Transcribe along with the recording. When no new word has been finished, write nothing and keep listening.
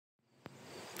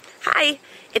Hi,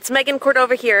 it's Megan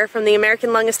Cordova here from the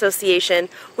American Lung Association.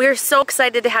 We are so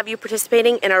excited to have you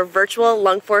participating in our virtual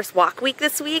Lung Force Walk Week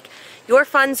this week. Your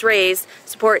funds raised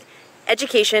support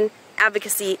education,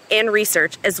 advocacy, and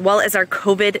research, as well as our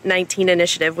COVID-19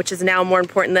 initiative, which is now more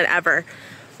important than ever.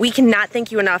 We cannot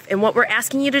thank you enough, and what we're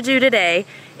asking you to do today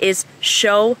is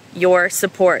show your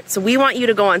support. So we want you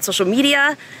to go on social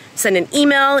media, send an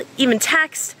email, even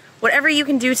text, whatever you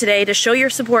can do today to show your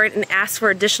support and ask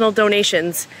for additional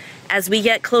donations as we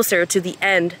get closer to the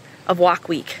end of Walk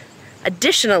Week.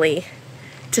 Additionally,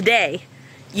 today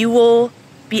you will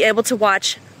be able to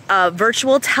watch a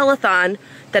virtual telethon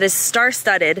that is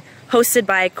star-studded, hosted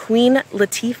by Queen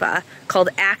Latifah, called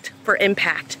Act for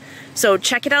Impact. So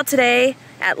check it out today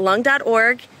at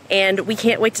lung.org, and we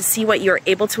can't wait to see what you're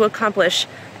able to accomplish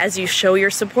as you show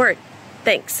your support.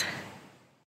 Thanks.